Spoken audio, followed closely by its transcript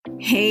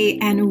Hey,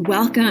 and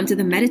welcome to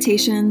the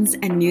Meditations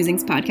and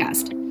Musings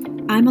podcast.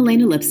 I'm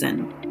Elena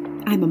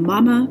Lipson. I'm a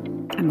mama,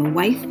 I'm a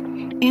wife,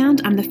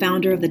 and I'm the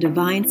founder of the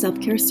Divine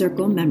Self-Care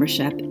Circle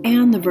membership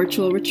and the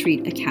Virtual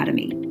Retreat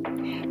Academy.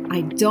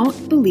 I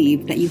don't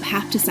believe that you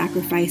have to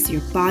sacrifice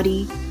your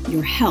body,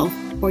 your health,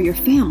 or your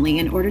family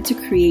in order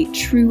to create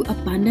true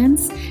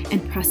abundance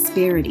and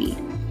prosperity.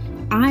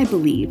 I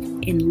believe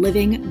in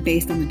living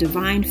based on the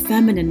divine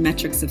feminine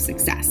metrics of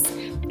success,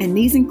 and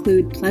these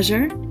include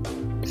pleasure,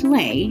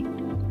 play,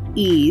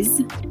 ease,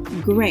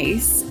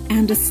 grace,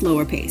 and a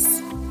slower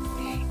pace.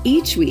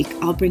 Each week,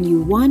 I'll bring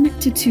you 1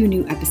 to 2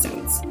 new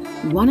episodes.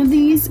 One of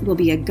these will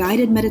be a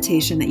guided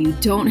meditation that you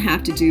don't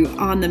have to do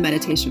on the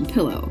meditation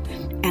pillow,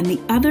 and the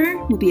other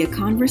will be a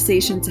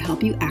conversation to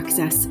help you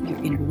access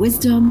your inner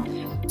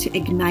wisdom, to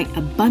ignite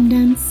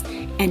abundance,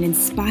 and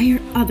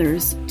inspire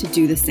others to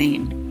do the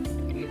same.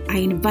 I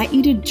invite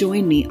you to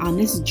join me on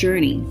this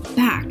journey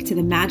back to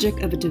the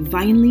magic of a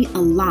divinely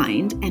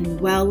aligned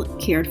and well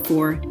cared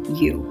for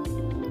you.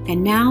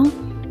 And now,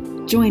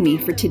 join me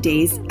for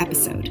today's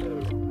episode.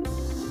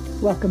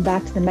 Welcome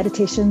back to the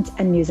Meditations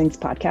and Musings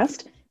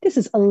podcast. This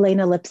is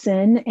Elena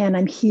Lipson, and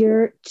I'm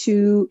here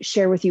to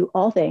share with you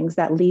all things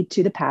that lead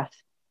to the path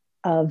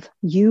of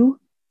you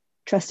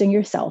trusting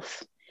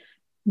yourself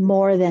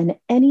more than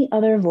any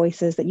other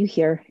voices that you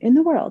hear in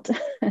the world.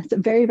 It's a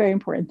very, very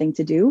important thing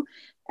to do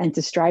and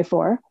to strive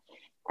for.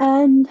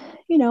 And,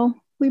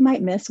 we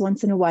might miss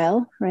once in a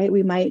while, right?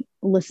 We might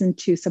listen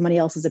to somebody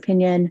else's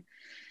opinion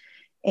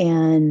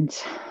and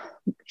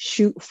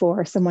shoot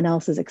for someone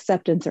else's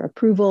acceptance or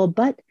approval.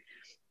 But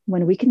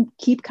when we can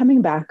keep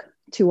coming back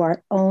to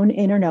our own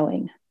inner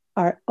knowing,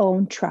 our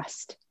own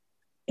trust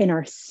in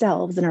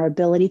ourselves and our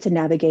ability to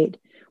navigate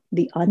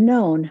the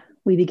unknown,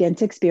 we begin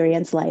to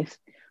experience life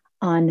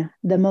on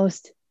the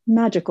most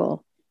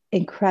magical,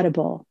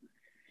 incredible,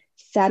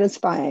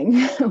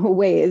 satisfying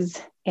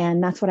ways.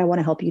 And that's what I want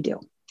to help you do.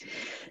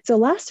 So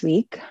last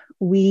week,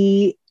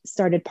 we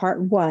started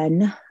part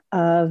 1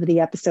 of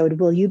the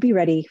episode, Will You Be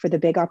Ready for the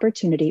Big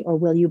Opportunity or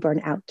Will You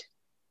Burn Out?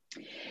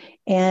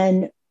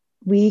 And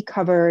we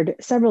covered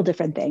several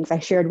different things. I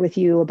shared with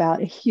you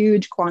about a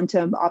huge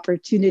quantum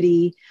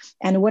opportunity.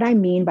 And what I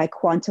mean by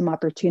quantum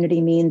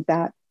opportunity means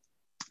that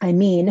I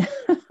mean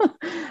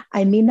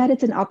that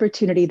it's an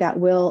opportunity that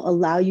will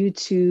allow you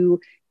to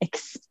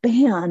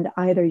expand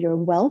either your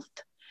wealth,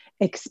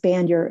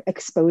 expand your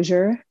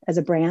exposure as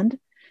a brand,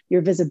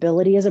 your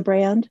visibility as a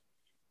brand,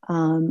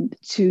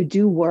 to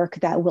do work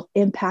that will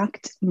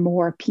impact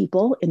more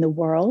people in the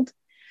world,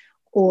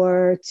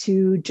 or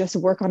to just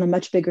work on a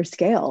much bigger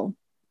scale.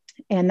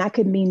 And that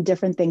could mean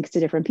different things to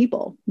different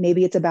people.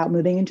 Maybe it's about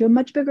moving into a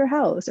much bigger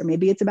house, or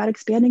maybe it's about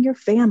expanding your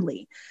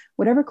family,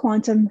 whatever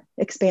quantum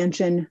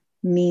expansion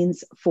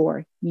means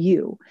for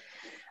you.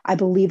 I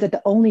believe that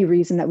the only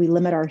reason that we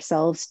limit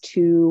ourselves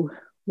to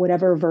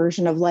whatever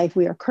version of life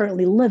we are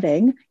currently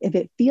living, if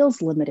it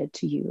feels limited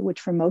to you,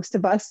 which for most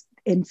of us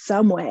in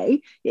some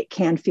way, it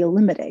can feel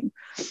limiting,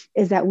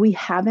 is that we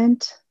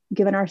haven't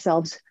given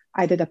ourselves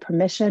either the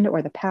permission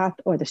or the path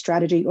or the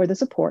strategy or the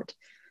support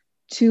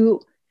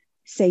to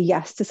say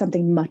yes to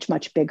something much,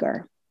 much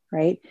bigger,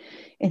 right?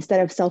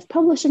 Instead of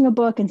self-publishing a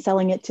book and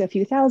selling it to a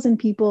few thousand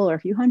people or a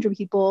few hundred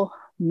people,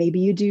 maybe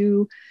you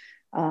do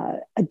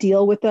a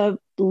deal with a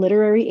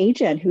literary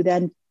agent who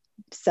then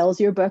sells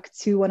your book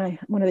to one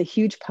of the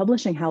huge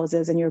publishing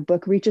houses, and your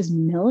book reaches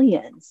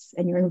millions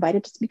and you're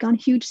invited to speak on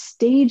huge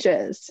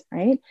stages,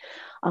 right?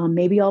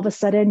 Maybe all of a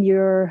sudden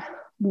your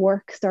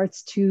work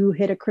starts to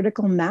hit a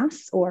critical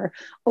mass, or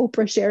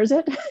Oprah shares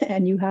it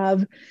and you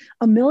have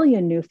 1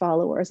 million new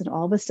followers, and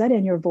all of a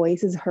sudden your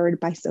voice is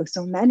heard by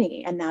so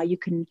many, and now you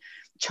can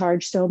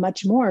charge so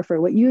much more for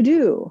what you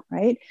do,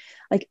 right?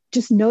 Like,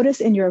 just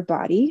notice in your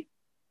body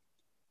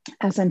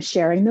as I'm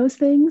sharing those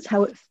things,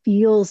 how it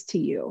feels to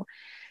you.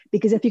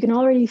 Because if you can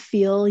already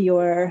feel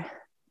your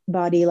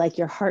body, like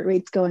your heart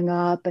rate's going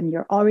up and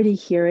you're already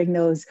hearing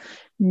those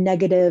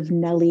negative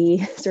Nelly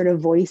sort of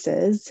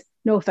voices,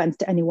 no offense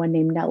to anyone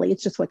named Nelly,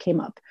 it's just what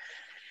came up.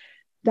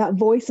 That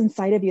voice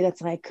inside of you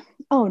that's like,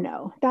 oh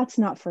no, that's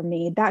not for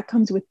me. That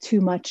comes with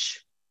too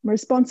much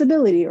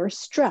responsibility or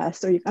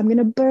stress, or I'm going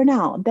to burn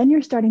out. Then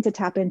you're starting to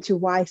tap into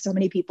why so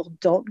many people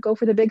don't go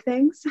for the big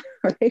things,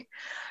 right?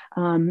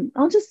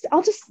 I'll just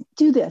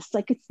do this.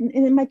 Like, it's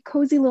in my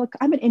cozy look.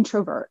 I'm an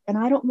introvert and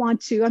I don't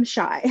want to, I'm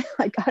shy.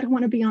 Like, I don't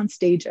want to be on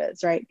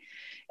stages. Right.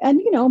 And,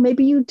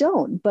 maybe you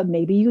don't, but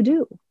maybe you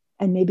do.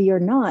 And maybe you're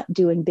not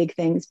doing big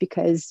things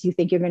because you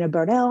think you're going to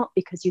burn out,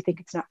 because you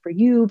think it's not for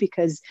you,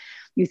 because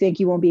you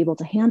think you won't be able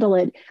to handle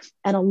it.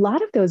 And a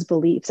lot of those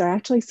beliefs are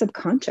actually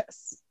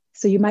subconscious.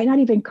 So you might not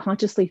even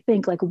consciously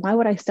think, like, why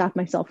would I stop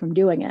myself from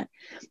doing it?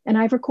 And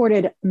I've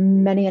recorded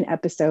many an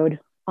episode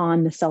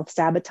on the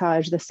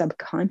self-sabotage, the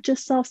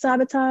subconscious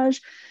self-sabotage.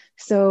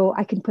 So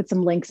I can put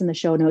some links in the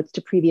show notes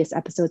to previous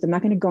episodes. I'm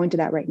not going to go into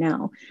that right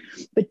now,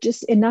 but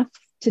just enough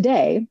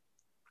today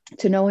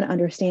to know and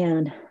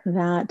understand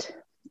that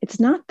it's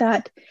not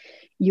that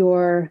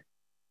you're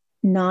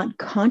not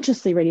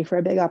consciously ready for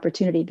a big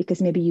opportunity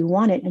because maybe you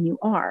want it and you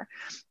are.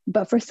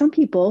 But for some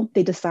people,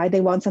 they decide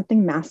they want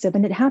something massive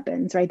and it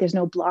happens, right? There's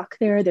no block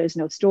there. There's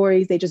no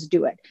stories. They just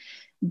do it.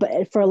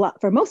 But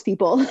for most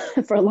people,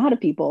 for a lot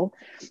of people,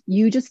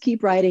 you just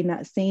keep writing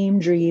that same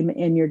dream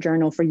in your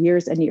journal for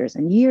years and years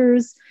and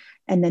years.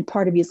 And then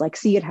part of you is like,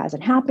 see, it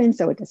hasn't happened,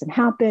 so it doesn't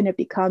happen. It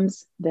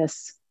becomes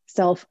this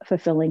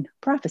self-fulfilling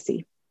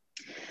prophecy.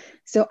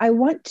 So I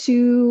want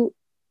to,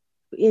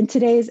 in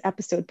today's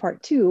episode,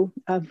 part 2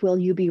 of Will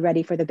You Be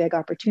Ready for the Big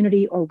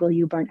Opportunity or Will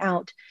You Burn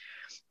Out?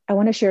 I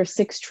want to share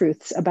 6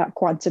 truths about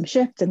quantum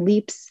shifts and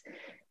leaps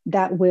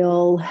that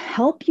will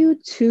help you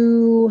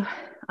to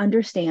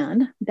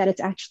understand that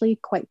it's actually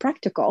quite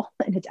practical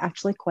and it's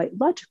actually quite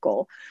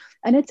logical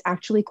and it's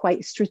actually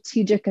quite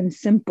strategic and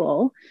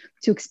simple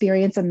to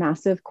experience a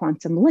massive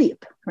quantum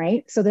leap,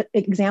 right? So the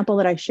example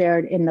that I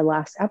shared in the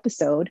last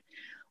episode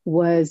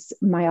was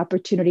my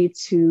opportunity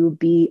to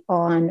be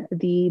on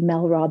the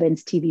Mel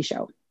Robbins TV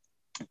show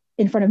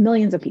in front of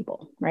millions of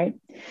people, right?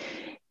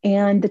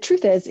 And the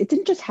truth is, it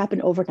didn't just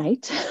happen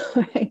overnight,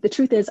 right? The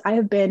truth is, I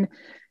have been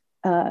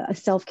a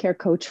self-care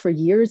coach for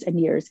years and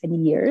years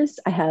and years.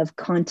 I have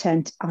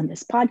content on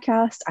this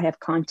podcast. I have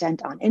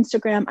content on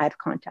Instagram. I have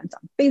content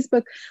on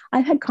Facebook.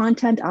 I've had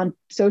content on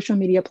social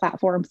media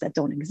platforms that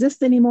don't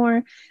exist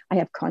anymore. I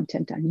have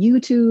content on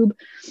YouTube.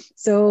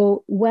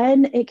 So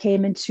when it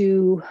came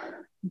into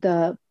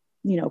the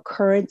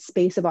current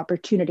space of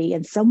opportunity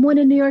and someone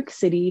in New York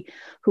City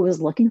who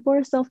was looking for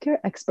a self-care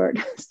expert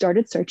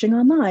started searching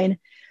online,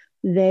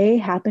 they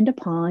happened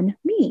upon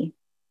me.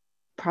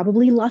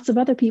 Probably lots of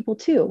other people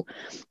too,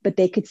 but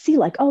they could see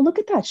like, oh, look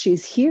at that.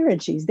 She's here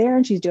and she's there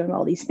and she's doing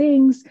all these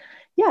things.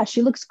 Yeah,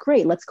 she looks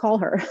great. Let's call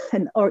her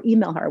or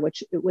email her,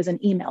 which it was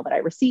an email that I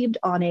received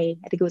on I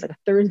think it was like a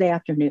Thursday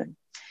afternoon.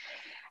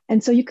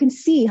 And so you can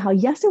see how,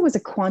 yes, it was a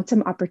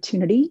quantum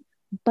opportunity,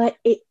 but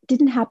it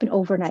didn't happen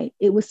overnight.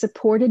 It was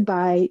supported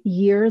by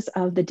years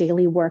of the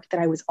daily work that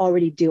I was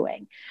already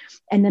doing.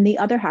 And then the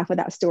other half of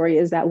that story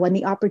is that when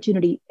the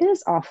opportunity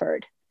is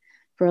offered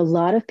for a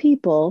lot of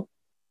people,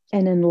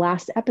 and in the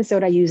last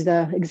episode, I used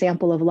the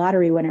example of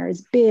lottery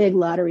winners, big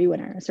lottery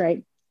winners,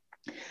 right?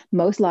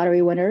 Most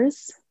lottery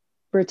winners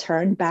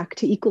return back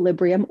to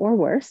equilibrium or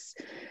worse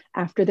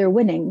after their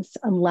winnings,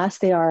 unless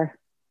they are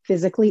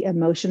physically,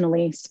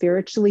 emotionally,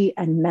 spiritually,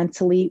 and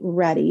mentally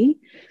ready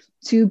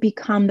to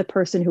become the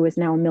person who is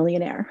now a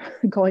millionaire.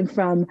 Going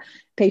from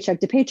paycheck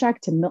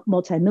to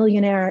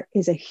multimillionaire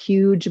is a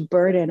huge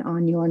burden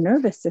on your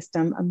nervous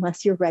system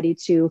unless you're ready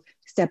to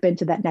step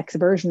into that next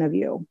version of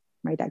you,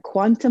 right? That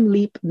quantum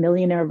leap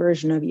millionaire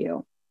version of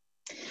you.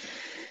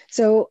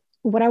 So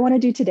what I want to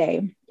do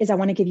today is I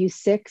want to give you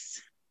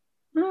 6,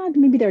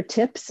 maybe they're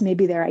tips,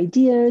 maybe they're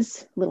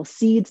ideas, little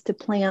seeds to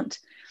plant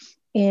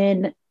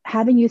in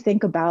having you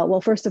think about,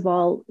 well, first of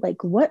all,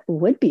 like what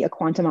would be a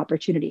quantum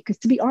opportunity? Because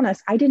to be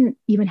honest, I didn't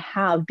even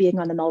have being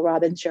on the Mel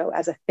Robbins show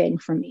as a thing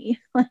for me.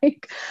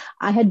 Like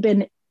I had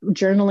been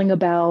journaling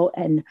about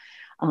and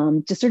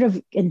just sort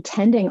of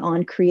intending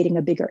on creating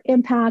a bigger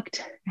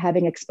impact,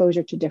 having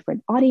exposure to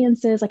different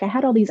audiences. Like I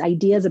had all these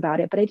ideas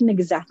about it, but I didn't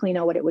exactly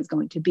know what it was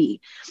going to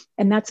be.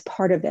 And that's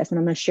part of this. And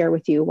I'm going to share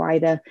with you why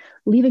the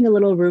leaving a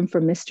little room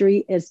for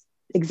mystery is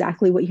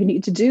exactly what you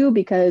need to do,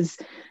 because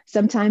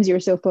sometimes you're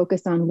so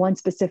focused on one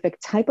specific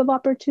type of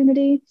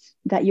opportunity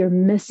that you're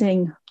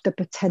missing the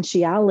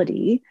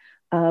potentiality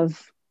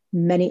of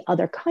many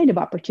other kind of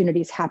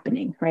opportunities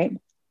happening, right?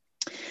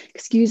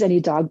 Excuse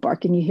any dog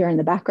barking you hear in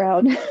the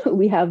background.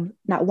 We have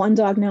not one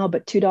dog now,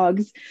 but 2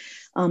 dogs.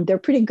 They're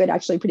pretty good,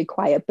 actually pretty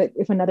quiet. But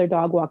if another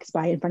dog walks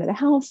by in front of the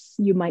house,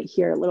 you might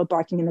hear a little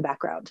barking in the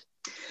background.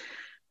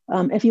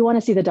 If you want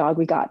to see the dog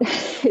we got,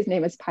 his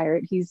name is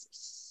Pirate. He's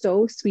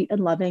so sweet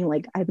and loving.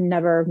 Like I've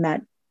never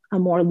met a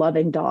more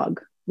loving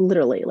dog,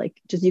 literally. Like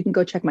just, you can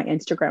go check my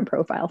Instagram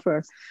profile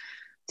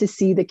to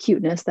see the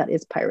cuteness that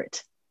is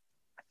Pirate.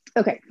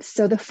 Okay,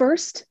 so the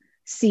first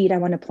seed I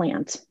want to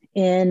plant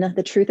in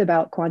the truth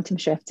about quantum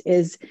shift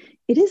is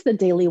it is the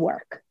daily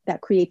work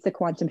that creates the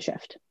quantum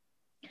shift.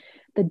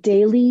 The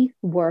daily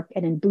work,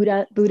 and in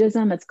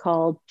Buddhism, it's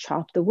called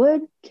chop the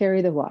wood,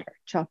 carry the water.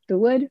 Chop the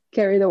wood,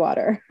 carry the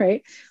water,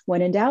 right?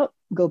 When in doubt,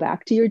 go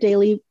back to your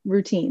daily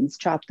routines.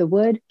 Chop the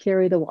wood,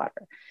 carry the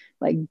water.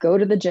 Like go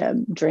to the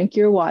gym, drink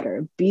your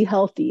water, be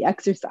healthy,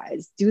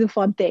 exercise, do the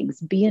fun things,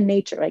 be in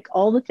nature. Like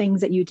all the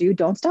things that you do,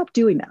 don't stop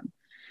doing them.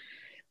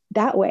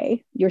 That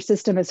way, your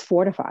system is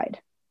fortified.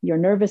 Your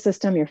nervous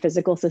system, your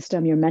physical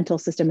system, your mental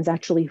system is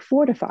actually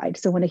fortified.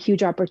 So when a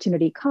huge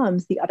opportunity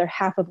comes, the other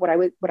half of what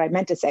I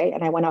meant to say,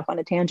 and I went off on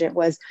a tangent,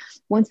 was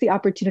once the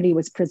opportunity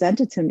was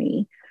presented to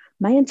me,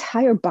 my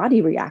entire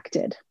body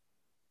reacted.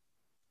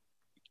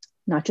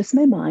 Not just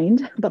my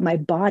mind, but my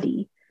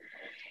body.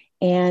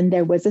 And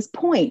there was this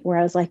point where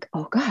I was like,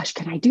 oh gosh,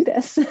 can I do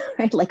this?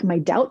 Right? Like my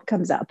doubt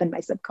comes up and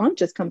my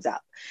subconscious comes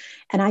up.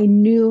 And I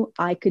knew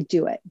I could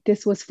do it.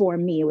 This was for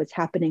me. It was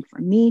happening for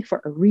me for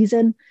a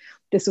reason.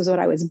 This was what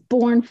I was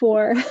born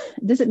for.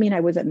 Doesn't mean I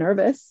wasn't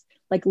nervous,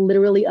 like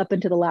literally up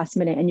until the last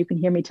minute. And you can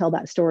hear me tell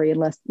that story in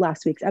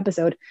last week's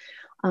episode.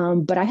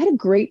 But I had a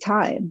great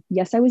time.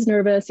 Yes, I was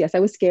nervous. Yes, I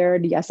was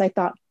scared. Yes, I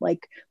thought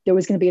like there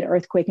was going to be an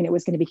earthquake and it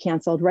was going to be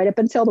canceled right up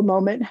until the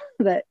moment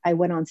that I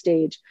went on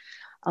stage,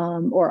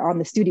 or on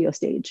the studio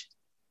stage.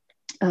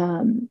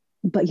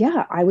 But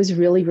yeah, I was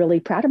really,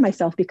 really proud of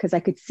myself because I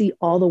could see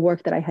all the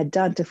work that I had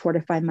done to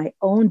fortify my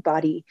own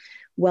body,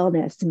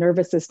 wellness,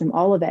 nervous system,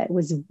 all of it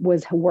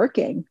was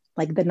working.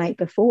 Like the night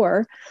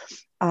before,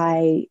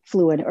 I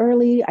flew in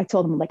early. I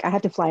told them like I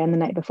had to fly in the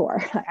night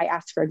before. I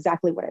asked for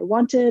exactly what I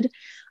wanted.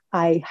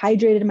 I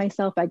hydrated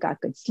myself. I got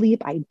good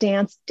sleep. I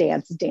danced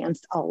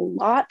a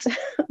lot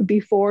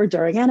before,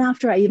 during, and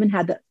after. I even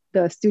had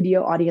the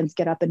studio audience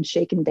get up and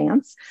shake and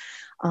dance.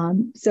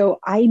 So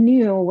I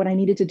knew what I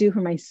needed to do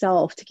for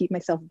myself to keep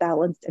myself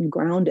balanced and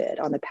grounded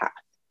on the path.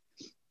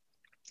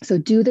 So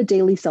do the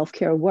daily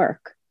self-care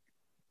work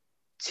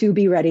to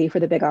be ready for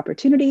the big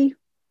opportunity.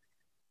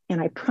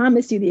 And I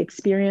promise you the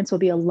experience will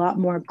be a lot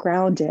more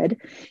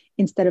grounded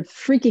instead of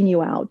freaking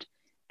you out.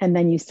 And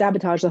then you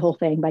sabotage the whole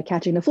thing by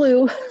catching the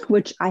flu,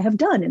 which I have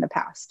done in the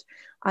past.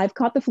 I've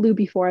caught the flu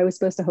before. I was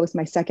supposed to host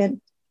my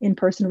second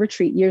in-person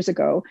retreat years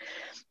ago.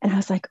 And I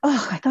was like,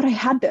 oh, I thought I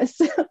had this,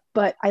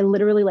 but I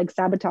literally like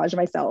sabotaged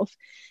myself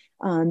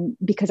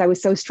because I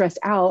was so stressed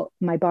out.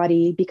 My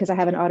body, because I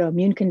have an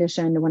autoimmune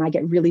condition, when I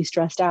get really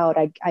stressed out,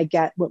 I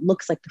get what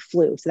looks like the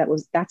flu. So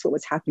that's what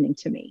was happening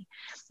to me.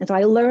 And so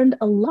I learned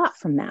a lot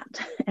from that.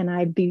 And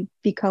I've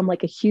become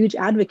like a huge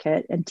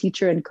advocate and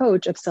teacher and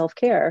coach of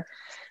self-care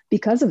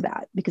because of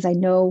that, because I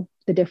know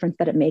the difference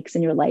that it makes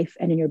in your life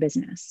and in your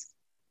business.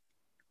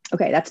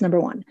 Okay, that's number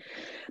one.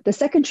 The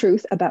second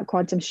truth about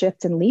quantum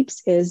shifts and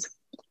leaps is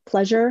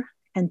pleasure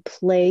and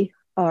play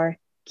are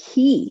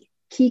key.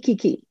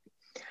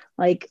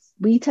 Like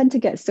we tend to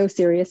get so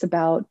serious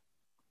about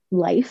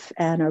life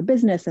and our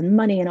business and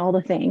money and all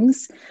the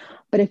things.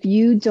 But if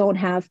you don't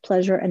have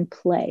pleasure and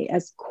play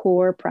as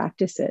core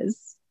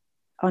practices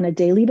on a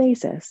daily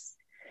basis,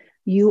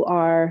 you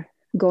are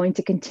going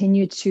to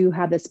continue to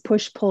have this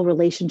push-pull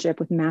relationship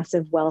with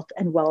massive wealth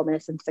and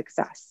wellness and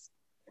success.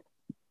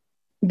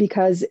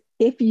 Because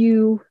if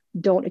you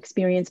don't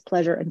experience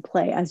pleasure and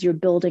play as you're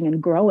building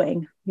and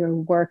growing your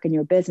work and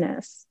your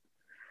business,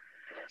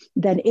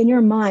 then in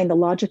your mind, the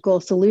logical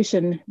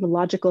solution, the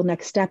logical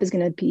next step is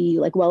going to be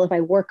like, well, if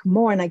I work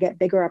more and I get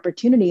bigger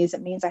opportunities,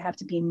 it means I have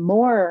to be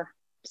more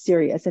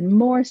serious and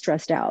more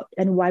stressed out.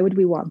 And why would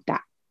we want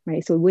that,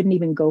 right? So we wouldn't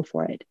even go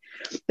for it.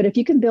 But if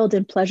you can build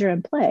in pleasure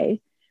and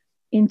play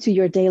into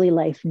your daily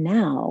life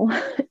now,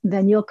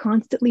 then you'll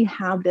constantly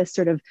have this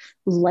sort of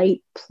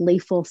light,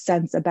 playful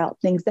sense about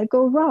things that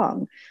go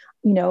wrong,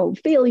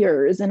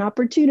 failures and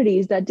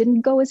opportunities that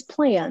didn't go as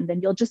planned.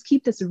 And you'll just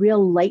keep this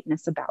real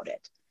lightness about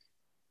it.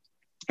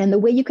 And the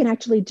way you can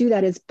actually do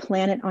that is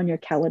plan it on your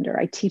calendar.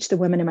 I teach the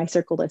women in my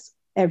circle this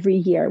every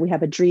year. We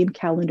have a dream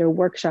calendar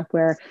workshop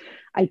where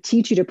I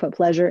teach you to put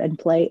pleasure and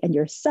play and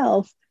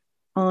yourself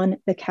on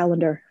the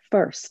calendar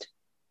first.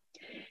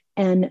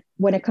 And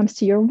when it comes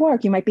to your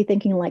work, you might be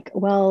thinking like,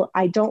 well,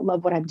 I don't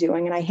love what I'm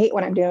doing and I hate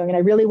what I'm doing and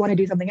I really want to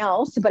do something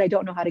else, but I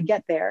don't know how to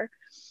get there.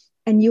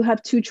 And you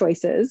have two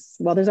choices.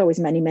 Well, there's always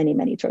many, many,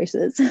 many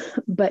choices.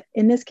 But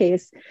in this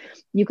case,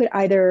 you could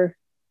either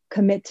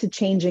commit to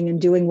changing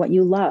and doing what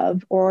you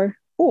love, or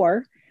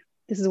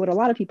this is what a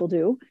lot of people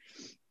do.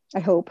 I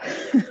hope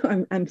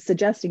I'm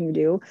suggesting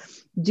you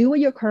do what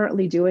you're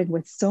currently doing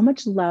with so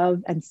much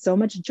love and so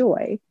much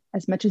joy,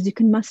 as much as you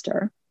can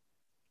muster,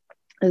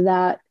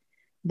 that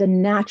the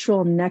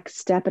natural next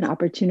step and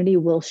opportunity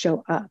will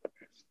show up.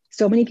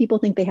 So many people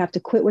think they have to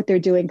quit what they're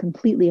doing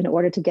completely in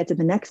order to get to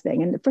the next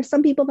thing. And for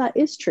some people, that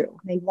is true.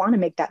 They want to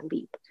make that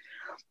leap.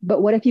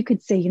 But what if you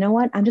could say, you know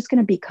what, I'm just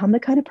going to become the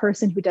kind of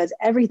person who does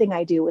everything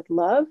I do with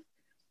love.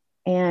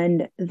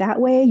 And that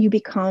way you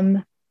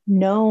become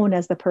known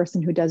as the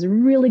person who does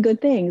really good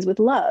things with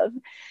love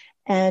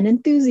and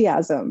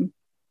enthusiasm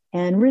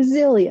and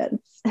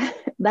resilience.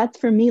 That's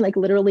for me, like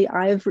literally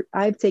I've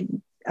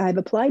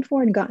applied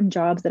for and gotten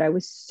jobs that I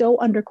was so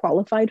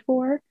underqualified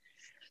for,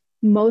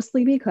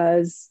 mostly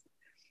because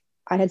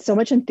I had so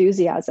much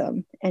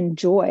enthusiasm and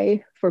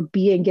joy for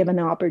being given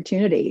the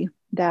opportunity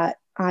that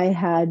I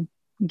had.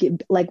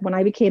 Like when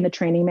I became the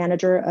training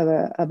manager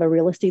of a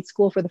real estate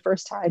school for the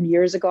first time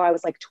years ago, I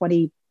was like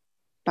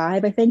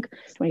 25, I think,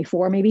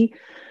 24 maybe,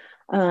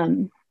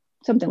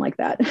 something like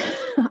that.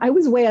 I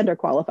was way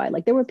underqualified.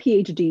 Like there were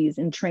PhDs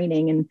in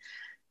training and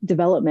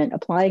development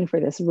applying for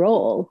this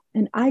role.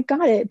 And I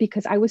got it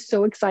because I was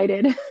so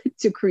excited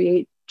to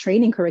create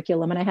training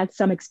curriculum. And I had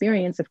some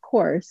experience, of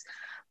course,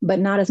 but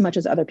not as much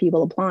as other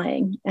people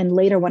applying. And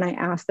later when I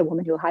asked the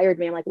woman who hired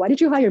me, I'm like, why did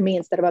you hire me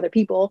instead of other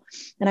people?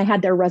 And I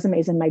had their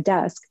resumes in my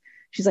desk.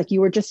 She's like,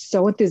 you were just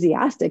so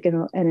enthusiastic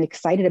and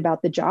excited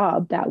about the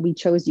job that we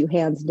chose you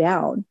hands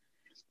down.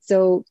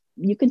 So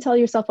you can tell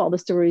yourself all the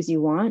stories you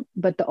want,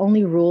 but the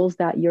only rules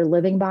that you're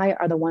living by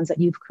are the ones that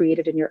you've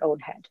created in your own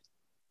head.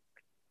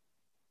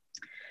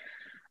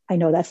 I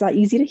know that's not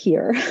easy to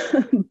hear,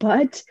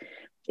 but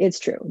it's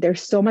true.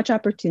 There's so much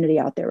opportunity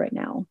out there right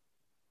now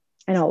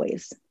and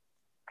always.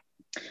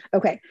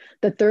 Okay.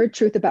 The third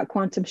truth about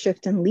quantum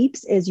shift and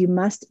leaps is you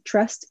must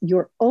trust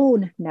your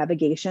own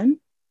navigation,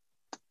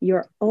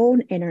 your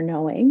own inner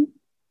knowing,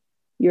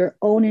 your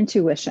own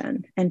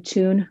intuition, and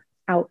tune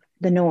out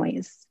the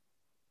noise.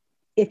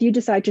 If you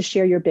decide to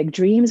share your big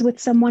dreams with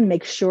someone,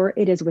 make sure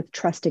it is with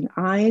trusting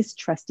eyes,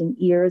 trusting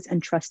ears,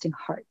 and trusting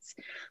hearts.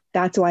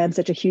 That's why I'm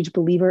such a huge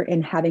believer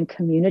in having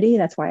community.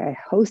 That's why I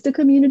host a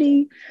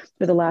community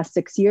for the last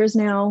 6 years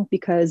now,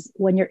 because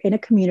when you're in a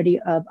community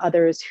of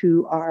others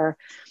who are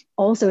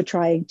also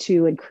trying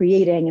to and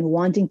creating and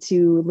wanting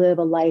to live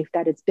a life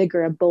that is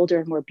bigger and bolder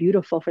and more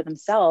beautiful for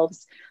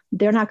themselves,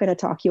 they're not going to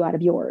talk you out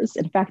of yours.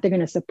 In fact, they're going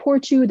to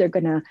support you. They're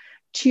going to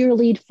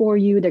cheerlead for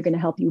you. They're going to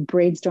help you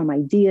brainstorm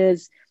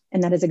ideas.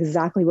 And that is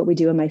exactly what we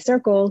do in my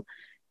circle.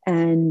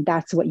 And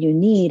that's what you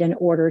need in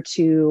order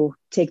to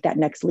take that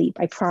next leap.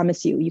 I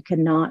promise you, you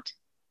cannot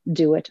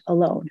do it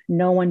alone.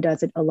 No one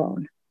does it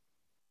alone.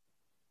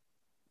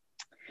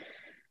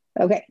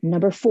 Okay,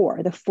 number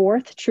 4, the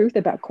fourth truth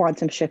about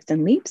quantum shifts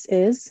and leaps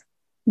is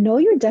know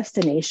your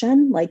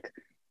destination, like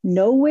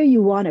know where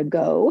you want to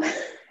go,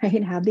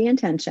 right? Have the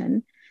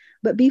intention,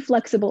 but be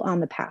flexible on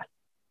the path.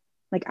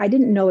 Like I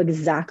didn't know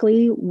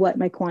exactly what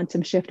my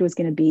quantum shift was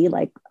going to be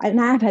like. And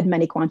I've had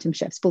many quantum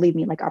shifts, believe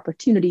me, like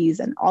opportunities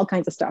and all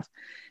kinds of stuff.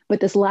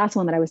 But this last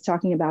one that I was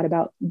talking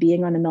about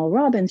being on the Mel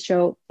Robbins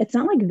show, it's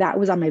not like that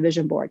was on my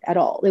vision board at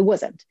all. It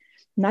wasn't.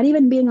 Not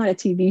even being on a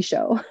TV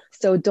show.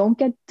 So don't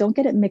get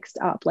it mixed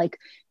up. Like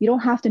you don't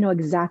have to know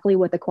exactly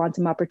what the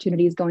quantum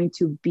opportunity is going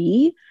to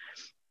be,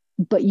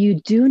 but you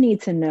do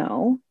need to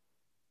know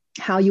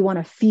how you want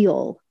to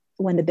feel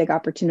when the big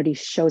opportunity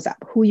shows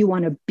up, who you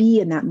want to be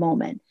in that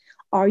moment.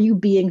 Are you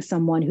being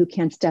someone who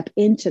can step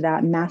into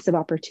that massive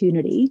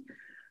opportunity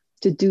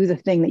to do the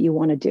thing that you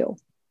want to do?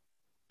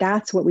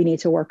 That's what we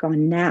need to work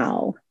on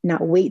now,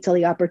 not wait till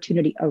the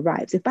opportunity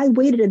arrives. If I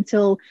waited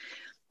until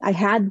I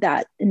had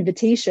that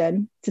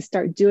invitation to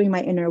start doing my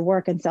inner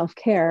work and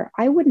self-care,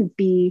 I wouldn't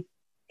be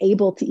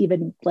able to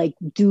even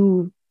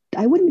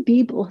I wouldn't be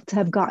able to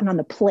have gotten on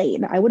the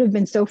plane. I would have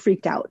been so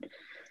freaked out,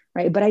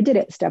 right? But I did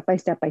it step by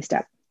step by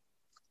step.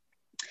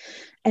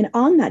 And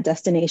on that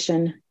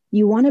destination,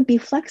 you want to be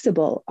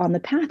flexible on the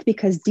path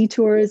because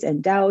detours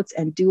and doubts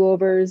and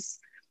do-overs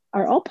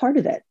are all part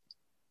of it.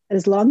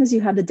 As long as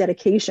you have the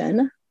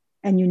dedication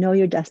and you know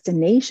your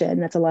destination,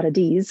 that's a lot of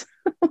D's,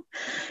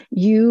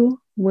 you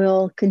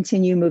will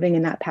continue moving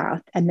in that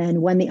path. And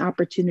then when the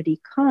opportunity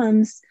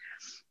comes,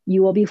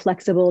 you will be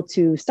flexible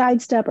to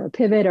sidestep or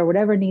pivot or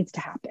whatever needs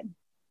to happen.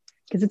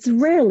 Because it's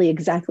rarely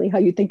exactly how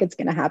you think it's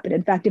going to happen.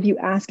 In fact, if you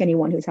ask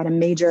anyone who's had a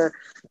major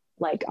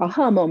like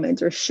aha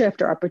moment or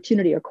shift or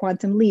opportunity or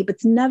quantum leap,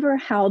 it's never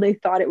how they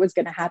thought it was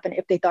going to happen,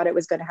 if they thought it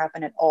was going to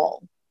happen at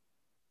all.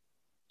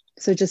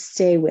 So just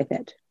stay with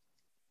it.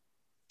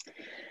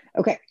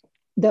 Okay,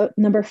 the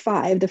number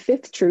 5, the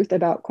fifth truth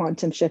about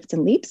quantum shifts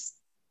and leaps.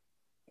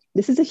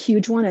 This is a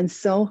huge one, and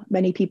so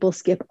many people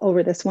skip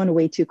over this one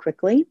way too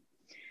quickly.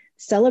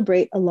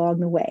 Celebrate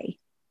along the way.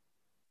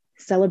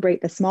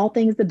 Celebrate the small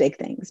things, the big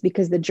things,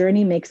 because the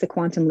journey makes the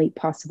quantum leap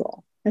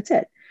possible. That's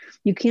it.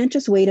 You can't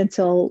just wait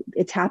until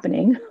it's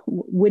happening,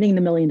 winning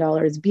the $1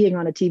 million, being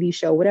on a TV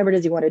show, whatever it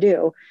is you want to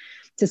do,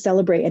 to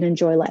celebrate and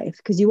enjoy life,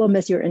 because you will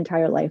miss your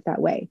entire life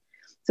that way.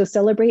 So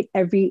celebrate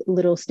every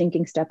little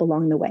stinking step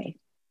along the way.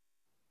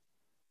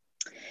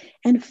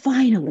 And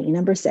finally,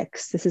 number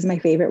 6, this is my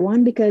favorite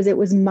one because it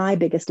was my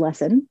biggest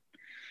lesson,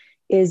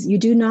 is you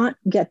do not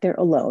get there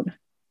alone.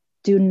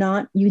 You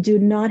do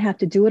not have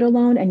to do it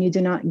alone, and you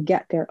do not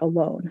get there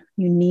alone.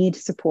 You need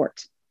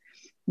support,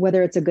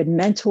 whether it's a good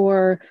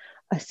mentor,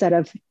 a set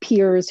of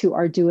peers who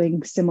are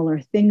doing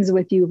similar things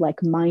with you,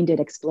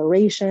 like-minded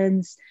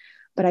explorations.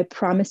 But I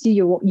promise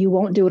you, you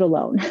won't do it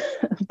alone.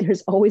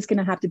 There's always going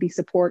to have to be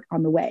support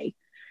on the way.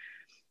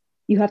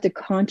 You have to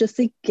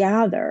consciously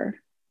gather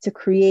to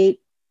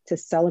create, to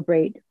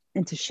celebrate,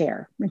 and to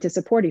share, and to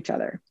support each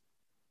other.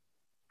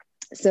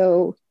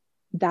 So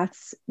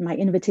that's my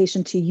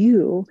invitation to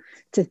you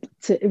to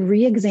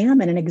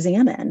re-examine and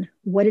examine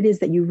what it is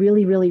that you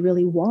really, really,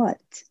 really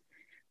want.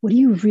 What do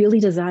you really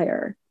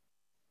desire?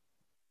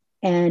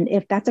 And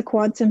if that's a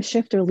quantum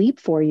shift or leap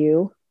for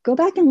you, go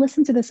back and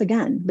listen to this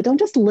again, but don't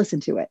just listen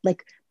to it.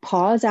 Like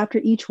pause after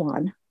each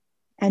one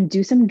and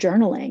do some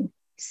journaling.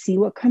 See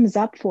what comes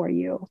up for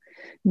you.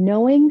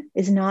 Knowing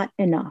is not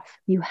enough.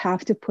 You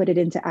have to put it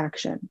into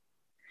action.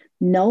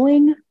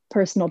 Knowing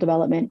personal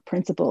development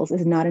principles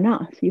is not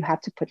enough. You have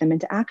to put them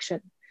into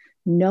action.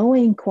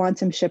 Knowing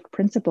quantum shift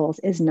principles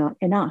is not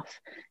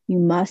enough. You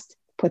must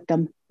put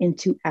them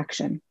into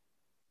action.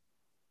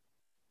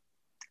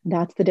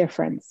 That's the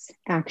difference.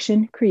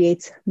 Action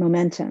creates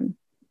momentum.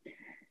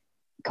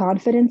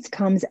 Confidence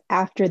comes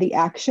after the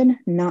action,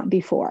 not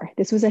before.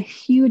 This was a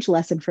huge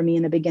lesson for me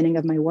in the beginning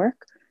of my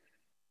work.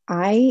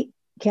 I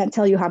can't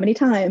tell you how many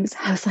times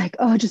I was like,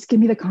 oh, just give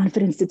me the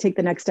confidence to take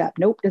the next step.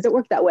 Nope, doesn't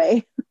work that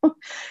way.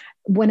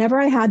 Whenever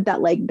I had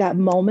that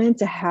moment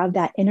to have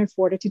that inner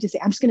fortitude to say,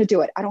 I'm just going to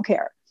do it. I don't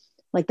care.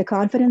 Like the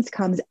confidence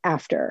comes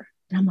after.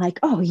 And I'm like,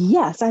 oh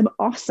yes, I'm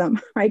awesome,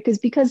 right?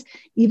 Because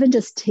even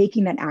just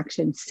taking that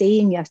action,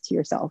 saying yes to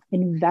yourself,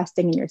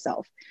 investing in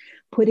yourself,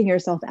 putting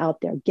yourself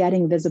out there,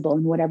 getting visible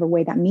in whatever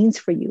way that means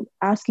for you,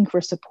 asking for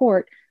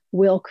support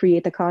will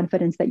create the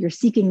confidence that you're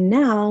seeking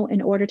now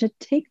in order to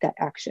take that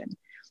action.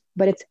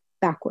 But it's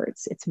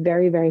backwards. It's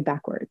very, very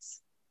backwards.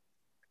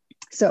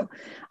 So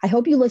I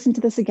hope you listen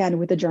to this again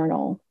with a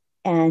journal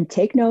and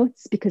take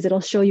notes, because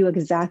it'll show you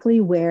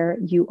exactly where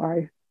you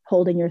are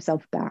holding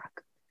yourself back.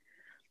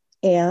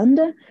 And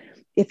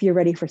if you're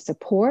ready for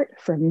support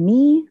from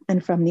me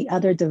and from the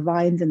other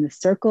divines in the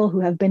circle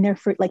who have been there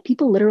for, like,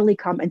 people literally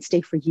come and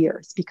stay for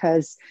years,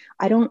 because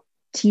I don't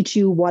teach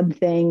you one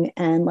thing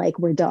and like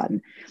we're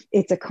done.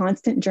 It's a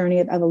constant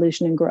journey of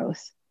evolution and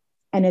growth.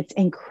 And it's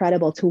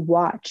incredible to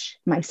watch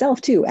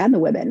myself too, and the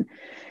women,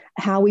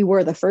 how we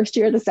were the first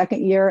year, the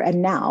second year,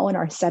 and now in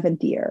our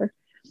 7th year,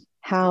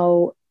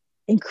 how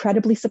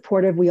incredibly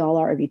supportive we all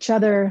are of each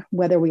other,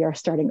 whether we are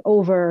starting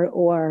over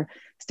or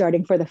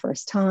starting for the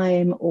first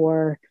time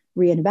or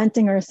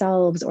reinventing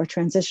ourselves or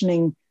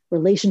transitioning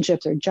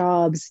relationships or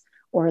jobs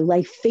or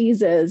life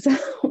phases,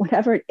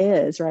 whatever it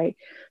is, right?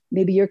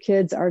 Maybe your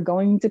kids are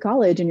going to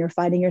college and you're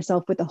finding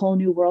yourself with a whole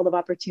new world of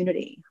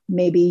opportunity.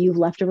 Maybe you've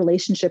left a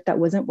relationship that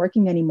wasn't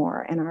working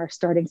anymore and are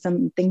starting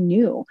something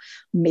new.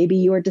 Maybe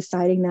you are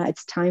deciding that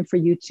it's time for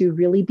you to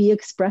really be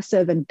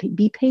expressive and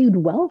be paid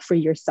well for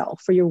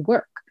yourself, for your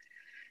work,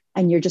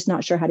 and you're just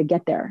not sure how to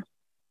get there.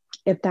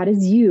 If that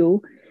is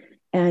you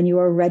and you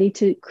are ready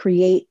to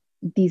create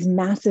these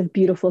massive,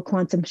 beautiful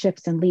quantum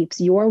shifts and leaps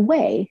your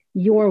way,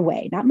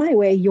 not my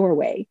way, your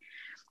way,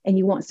 and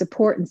you want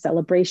support and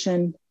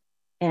celebration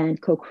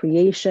and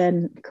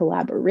co-creation,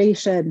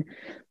 collaboration,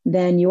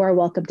 then you are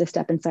welcome to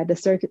step inside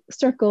the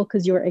circle,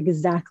 because you're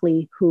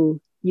exactly who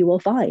you will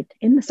find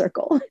in the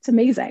circle. It's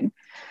amazing.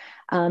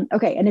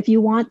 Okay, and if you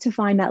want to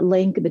find that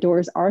link, the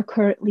doors are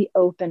currently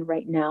open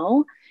right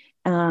now.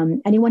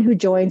 Anyone who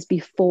joins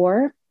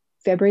before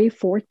February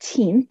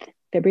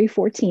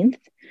 14th,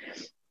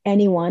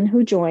 anyone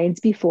who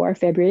joins before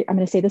February, I'm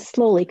going to say this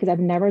slowly because I've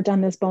never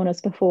done this bonus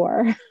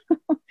before.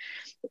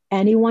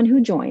 Anyone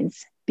who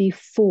joins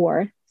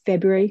before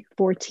February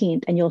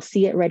 14th, and you'll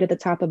see it right at the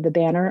top of the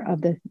banner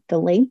of the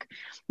link,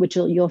 which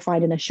you'll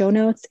find in the show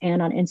notes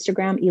and on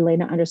Instagram,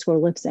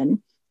 Elena_Lipson.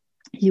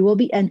 You will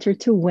be entered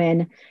to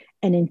win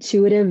an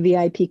intuitive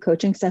VIP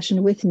coaching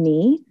session with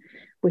me,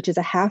 which is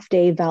a half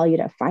day valued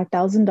at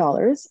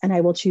 $5,000. And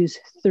I will choose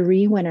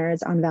 3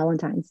 winners on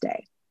Valentine's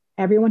Day.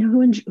 Everyone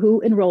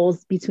who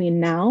enrolls between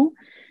now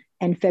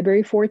and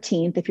February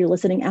 14th, if you're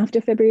listening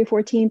after February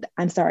 14th,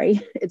 I'm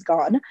sorry, it's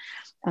gone.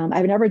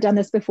 I've never done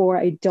this before.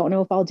 I don't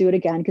know if I'll do it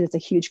again because it's a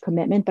huge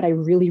commitment, but I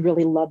really,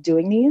 really love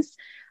doing these.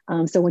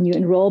 So when you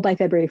enroll by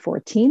February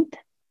 14th,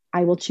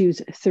 I will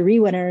choose 3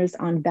 winners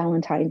on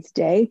Valentine's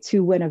Day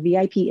to win a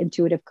VIP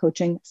intuitive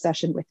coaching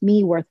session with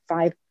me worth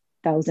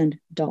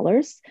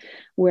 $5,000,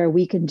 where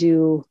we can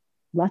do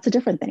lots of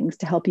different things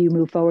to help you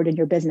move forward in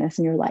your business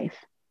and your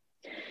life.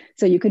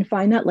 So you can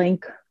find that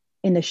link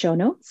in the show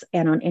notes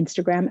and on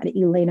Instagram at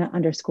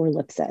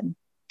Elena_Lipson.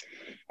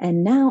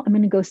 And now I'm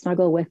going to go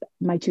snuggle with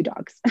my 2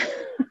 dogs.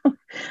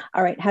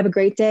 All right. Have a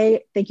great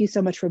day. Thank you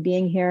so much for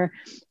being here.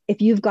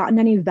 If you've gotten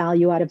any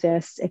value out of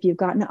this, if you've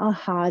gotten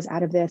ahas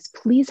out of this,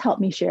 please help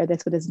me share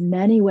this with as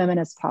many women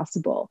as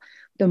possible.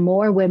 The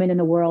more women in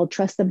the world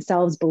trust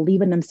themselves,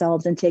 believe in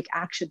themselves, and take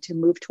action to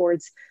move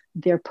towards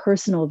their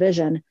personal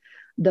vision,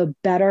 the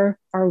better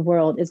our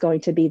world is going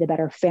to be, the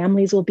better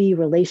families will be,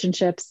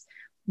 relationships.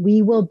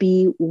 We will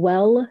be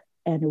well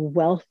and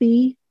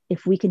wealthy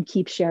if we can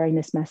keep sharing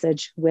this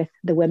message with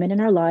the women in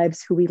our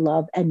lives who we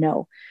love and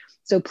know.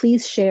 So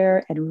please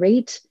share and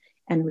rate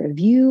and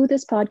review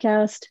this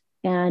podcast.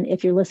 And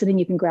if you're listening,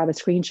 you can grab a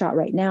screenshot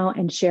right now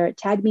and share it.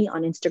 Tag me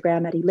on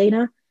Instagram at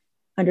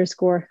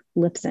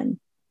Elena_Lipson.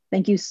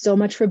 Thank you so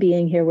much for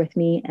being here with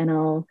me, and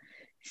I'll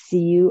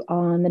see you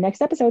on the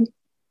next episode.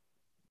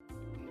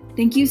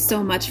 Thank you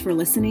so much for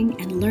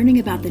listening and learning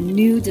about the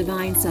new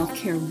divine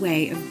self-care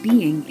way of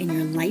being in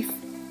your life,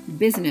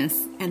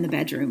 business, and the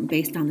bedroom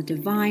based on the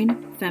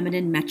divine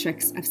feminine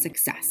metrics of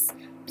success: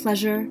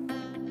 pleasure,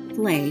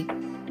 play,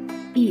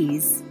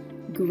 ease,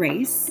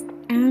 grace,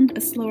 and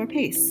a slower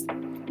pace.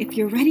 If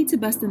you're ready to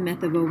bust the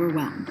myth of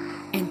overwhelm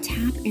and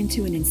tap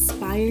into an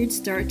inspired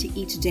start to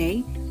each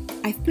day,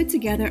 I've put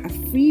together a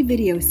free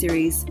video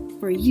series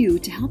for you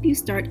to help you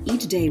start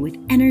each day with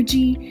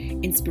energy,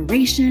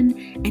 inspiration,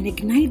 and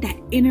ignite that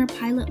inner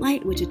pilot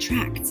light which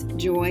attracts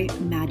joy,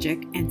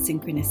 magic, and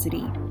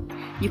synchronicity.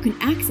 You can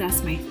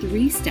access my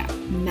 3-step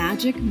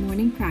magic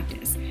morning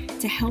practice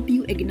to help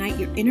you ignite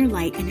your inner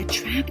light and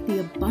attract the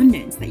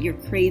abundance that you're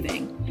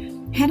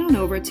craving. Head on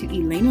over to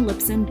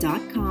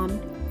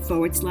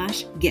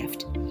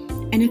elenalipson.com/gift.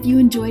 And if you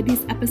enjoyed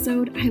this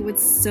episode, I would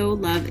so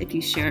love if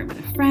you share it with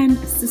a friend,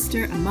 a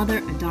sister, a mother,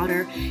 a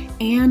daughter,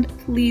 and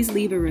please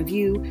leave a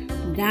review.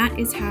 That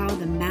is how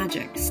the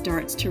magic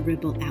starts to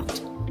ripple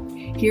out.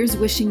 Here's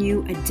wishing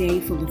you a day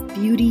full of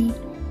beauty,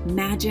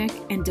 magic,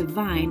 and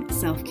divine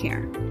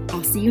self-care.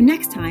 I'll see you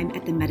next time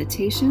at the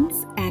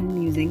Meditations and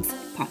Musings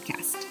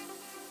podcast.